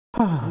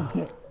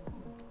I'm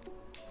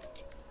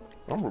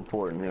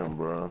reporting him,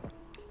 bro.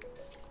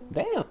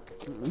 Damn.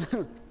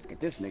 Look at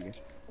this nigga.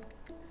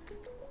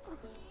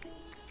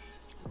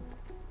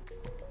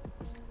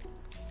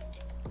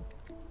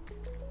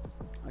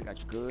 I got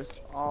you, cuz.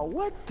 Oh,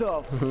 what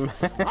the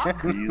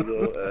fuck?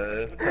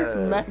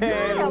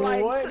 Man,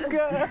 like, what, cuz?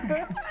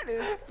 That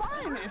is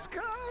finest,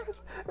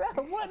 cuz.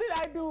 What did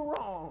I do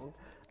wrong?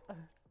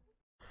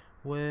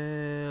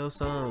 Well,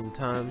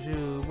 sometimes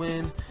you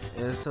win,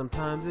 and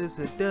sometimes it's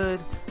a dud,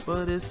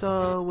 but it's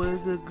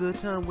always a good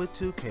time with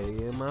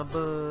 2K in my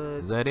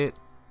buds. Is that it?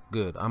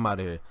 Good, I'm out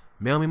of here.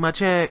 Mail me my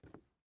check.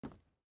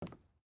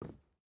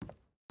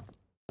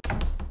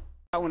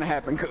 That wouldn't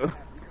happen, cuz.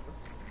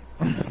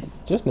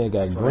 This nigga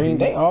got green.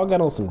 They all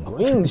got on some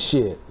green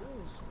shit.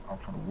 I'm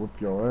trying to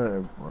whoop your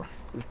ass, bro.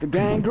 It's the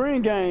gang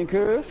green gang,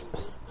 cuz.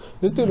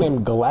 This dude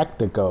named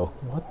Galactico.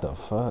 What the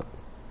fuck?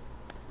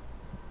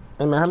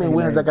 Hey man, how many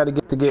wins I gotta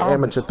get to get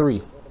amateur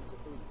 3?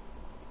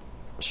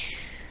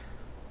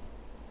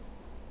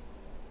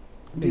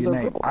 His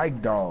name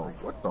Ike Dog.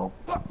 What the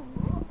fuck?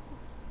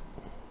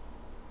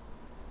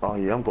 Oh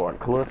yeah, I'm going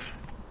clutch.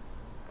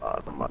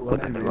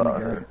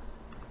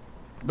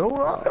 No,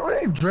 I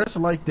ain't dressed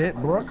like that,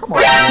 bro. Come on.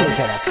 He had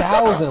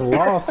 1,000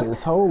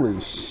 losses. Holy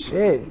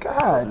shit.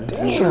 God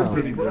damn.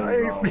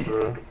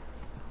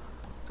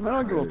 Man, I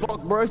don't give a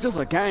fuck, bro. It's just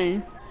a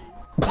game.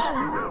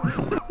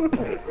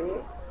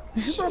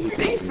 It's a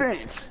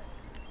defense.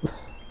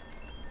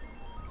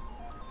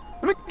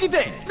 Let me get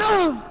that.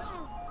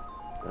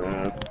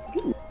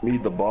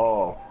 Need the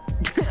ball.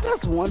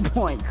 That's 1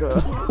 point,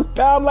 cuz.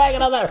 I'm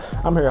lagging on that.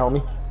 I'm here,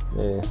 homie.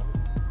 Yeah.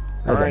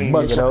 That's a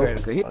bucket, ho.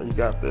 Oh, you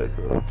got that,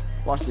 cuz.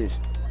 Watch this.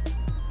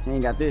 He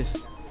ain't got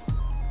this.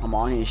 I'm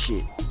on his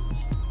shit.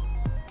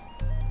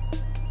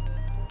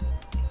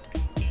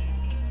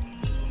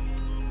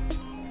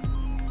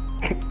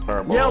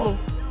 Yellow.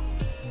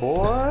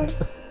 Boy.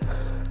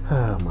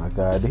 Oh my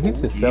god, did he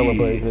just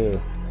celebrate here?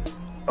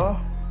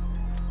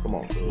 Come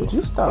on, cuz. Would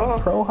you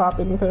stop pro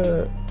hopping,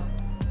 cuz?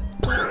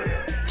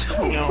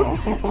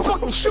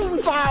 Fucking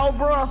shooting foul,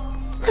 bro.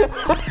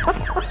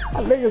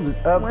 Niggas is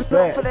Went up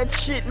upset. for that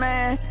shit,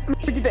 man.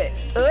 Look at that.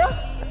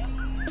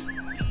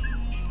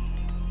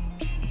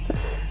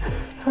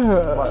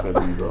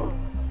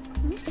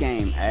 This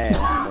game ass,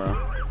 bro.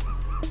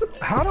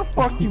 How the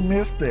fuck you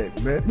missed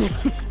that, man?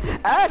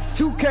 That's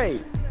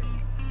 2K.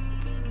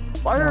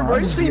 Why bro?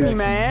 You see me,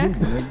 man.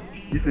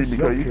 You see me,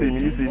 cuz. You see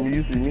me, you see me,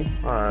 you see me.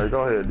 Alright,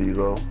 go ahead,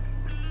 Deezo.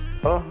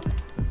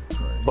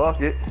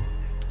 Bucket.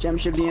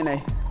 Championship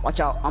DNA. Watch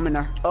out, I'm in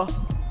there.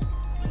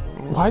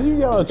 Why you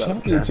yell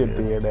championship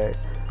DNA?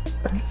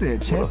 He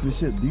said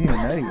championship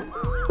DNA.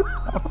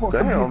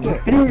 Damn,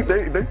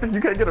 they think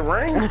you can't get a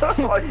ring? Cut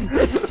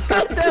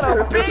that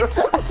up, bitch.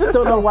 I just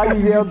don't know why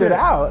you yelled it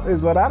out,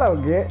 is what I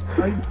don't get.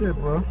 How you did,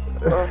 bro?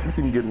 You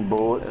see me getting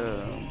bored.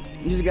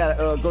 You just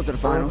gotta go to the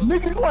finals.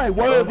 Nigga, you ain't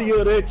worthy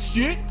of that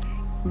shit.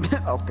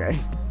 Okay.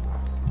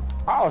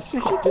 Oh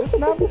shit, you just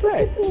snapped me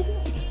back.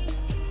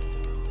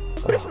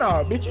 Bitch,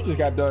 nah, bitch, you just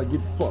got done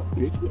getting fucked,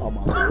 bitch. Oh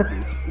my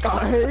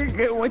god.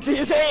 It went to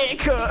his head,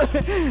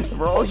 cuz.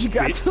 Bro, you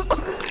got to.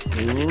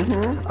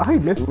 Oh, he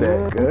missed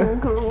that,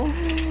 good. Cool.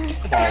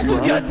 You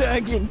got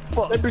done getting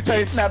fucked. That bitch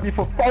ain't snapped me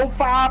for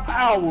 4-5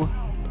 hours.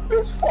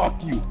 Bitch,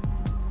 fuck you.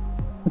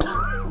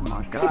 Oh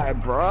my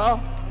god, bro.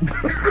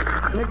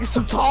 Niggas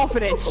too tall for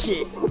that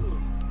shit.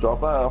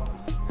 Drop out.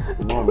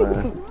 Come on,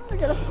 man.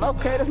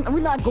 Okay, we're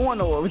not going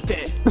nowhere with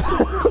that.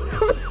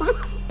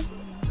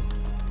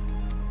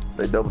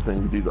 They double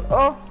team you, Deezo.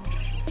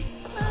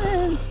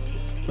 Man.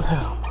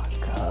 Oh my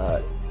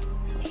god.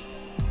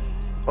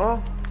 I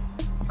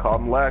caught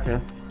him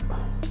lacking.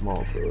 Come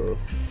on, cuz.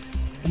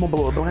 I'm gonna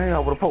blow a bang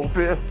out with a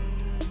 4-5.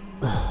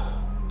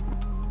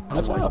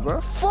 Watch out,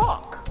 bro.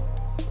 Fuck.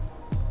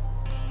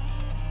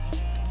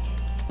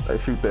 They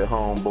shoot that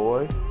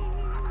homeboy.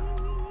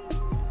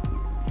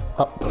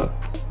 Oh.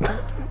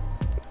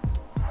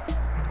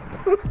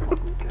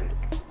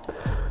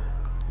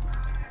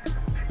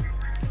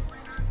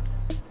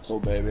 Oh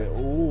baby,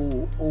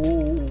 ooh,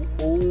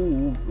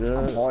 yeah.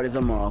 I'm hard as a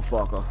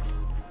motherfucker.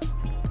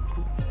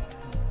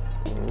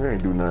 You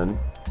ain't do nothing.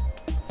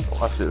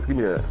 Watch this, give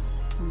me that.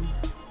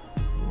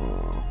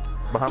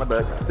 Behind the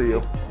back,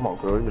 steal. Come on,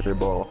 girl, give me that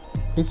ball.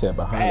 He said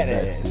behind the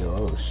back steal.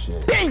 Oh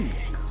shit. Dang!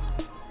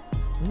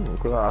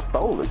 Cause I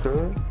stole it,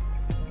 cuz.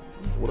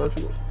 What else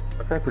you?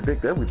 I can't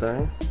predict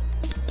everything.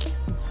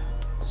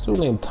 This dude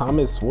named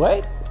Thomas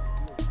what?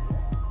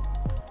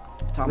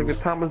 I think it's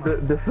Thomas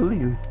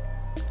DeSaline.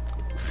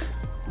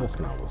 That's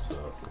not what's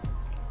up.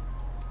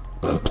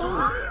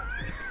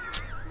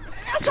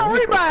 That's a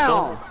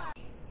rebound!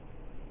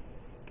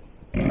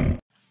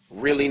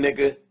 Really,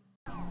 nigga?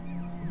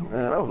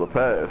 Man, that was a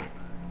pass.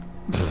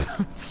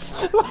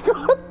 Like,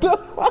 what the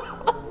fuck?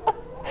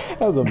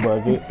 That was a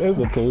bucket. That was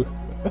a 2.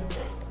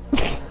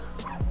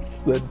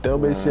 The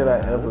dumbest shit I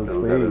ever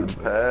seen.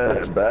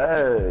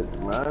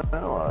 Bad, man.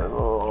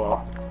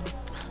 Oh.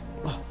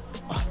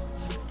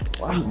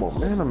 Wow,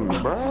 momentum,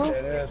 bro.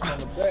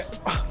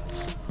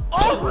 Oh!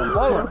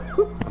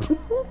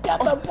 Got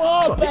the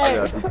ball back.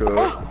 Yeah,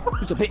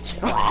 because He's a bitch.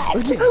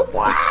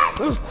 What?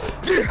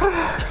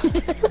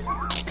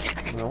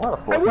 man, why the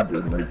fuck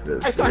you just make that?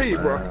 I saw you,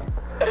 bro.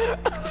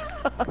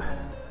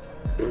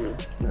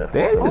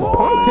 Damn, you just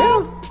punked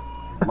him.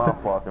 My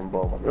fucking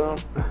ball.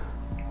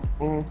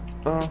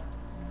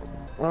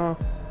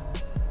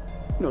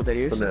 You know what that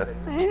is? Finesse.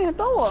 Man,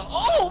 throw it.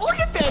 Oh, look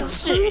at that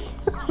shit.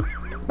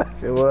 That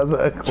shit was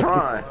ugly.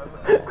 Trying.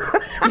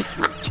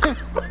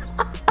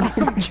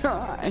 I'm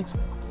trying.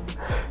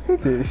 He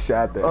just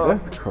shot that.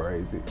 That's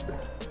crazy.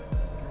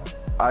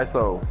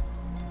 ISO.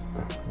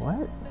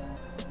 What?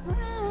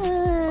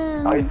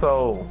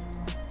 ISO.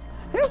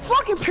 It's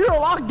fucking pure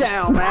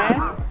lockdown,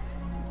 man.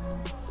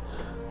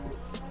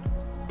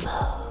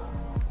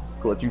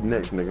 What you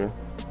next, nigga?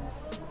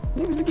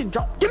 Niggas we can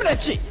drop. Give me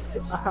that shit.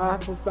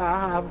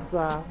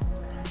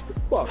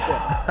 Fuck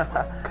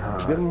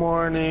that. Good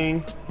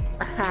morning.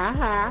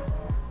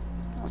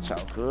 Watch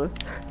out, good.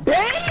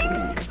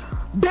 Bang!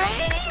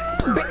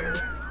 Bang! Bang!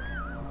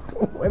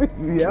 What are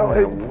you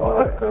yelling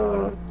for?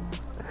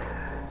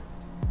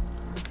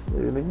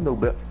 Yeah, nigga, you know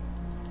better.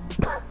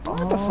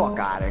 Get the fuck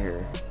out of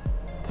here.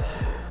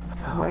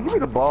 Man, give me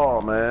the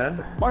ball, man.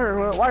 Why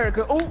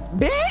good? Oh,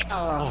 bang!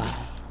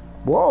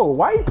 Whoa,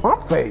 why you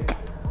pump fake?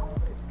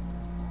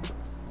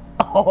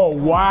 Oh,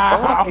 wow.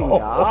 Fucking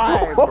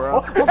eye,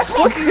 bro.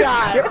 Fucking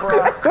eye,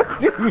 bro. I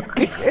got it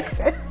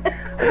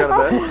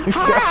back.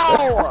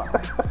 How?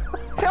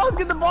 Hell's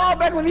get the ball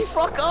back when he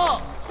fuck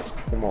up.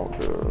 Come on,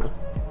 dude.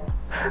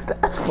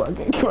 That's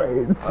fucking I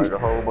crazy. got a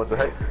whole bunch of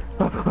hate.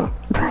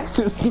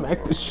 Just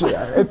smacked the shit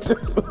out of that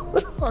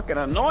dude. Fucking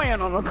annoying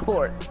on the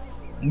court.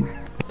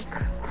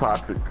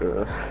 Toxic,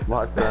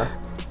 lockdown.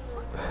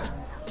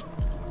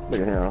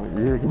 Look at him.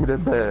 Yeah, give me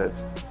that badge.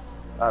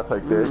 I'll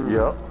take that.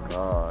 Yep.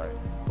 God.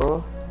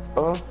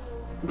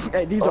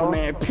 Hey, Deezo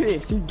man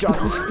pissed. He dropped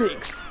the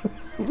sticks.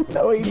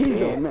 No, he Deezo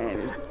didn't. man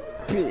is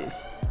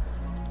pissed.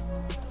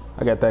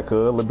 I got that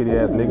little bitty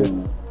ass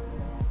nigga.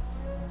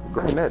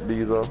 Green that,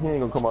 Deezo. He ain't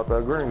gonna come out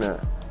there green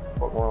that.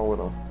 What's wrong with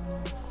him?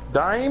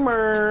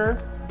 Dimer!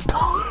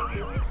 Oh,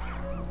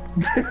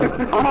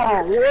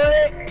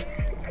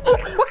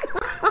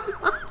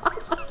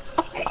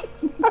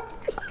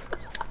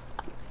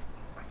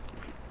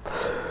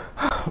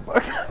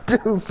 what?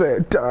 Dude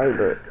said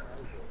timer.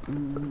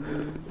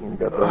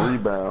 Got the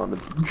rebound.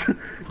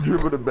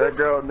 Dribble the back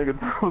out, nigga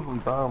throw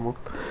some timer.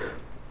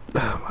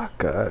 Oh my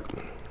god.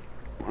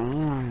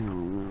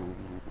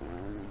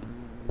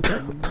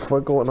 What the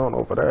fuck going on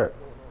over there?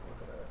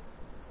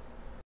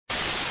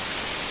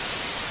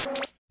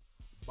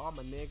 Bought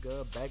my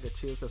nigga a bag of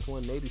chips, that's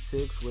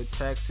 186 with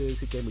taxes.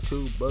 He gave me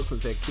 $2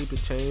 and said keep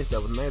it changed.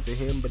 That was nice of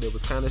him, but it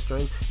was kinda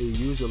strange. He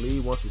usually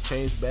wants his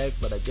change back,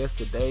 but I guess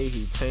today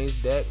he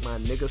changed that. My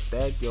nigga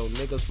stack, yo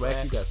niggas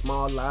rack. You got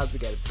small lives, we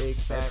got big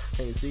facts.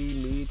 Can't see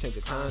me, change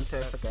the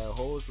context. I got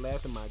hoes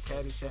laughing my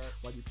caddy shack.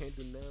 While you can't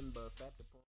do nothing but fat the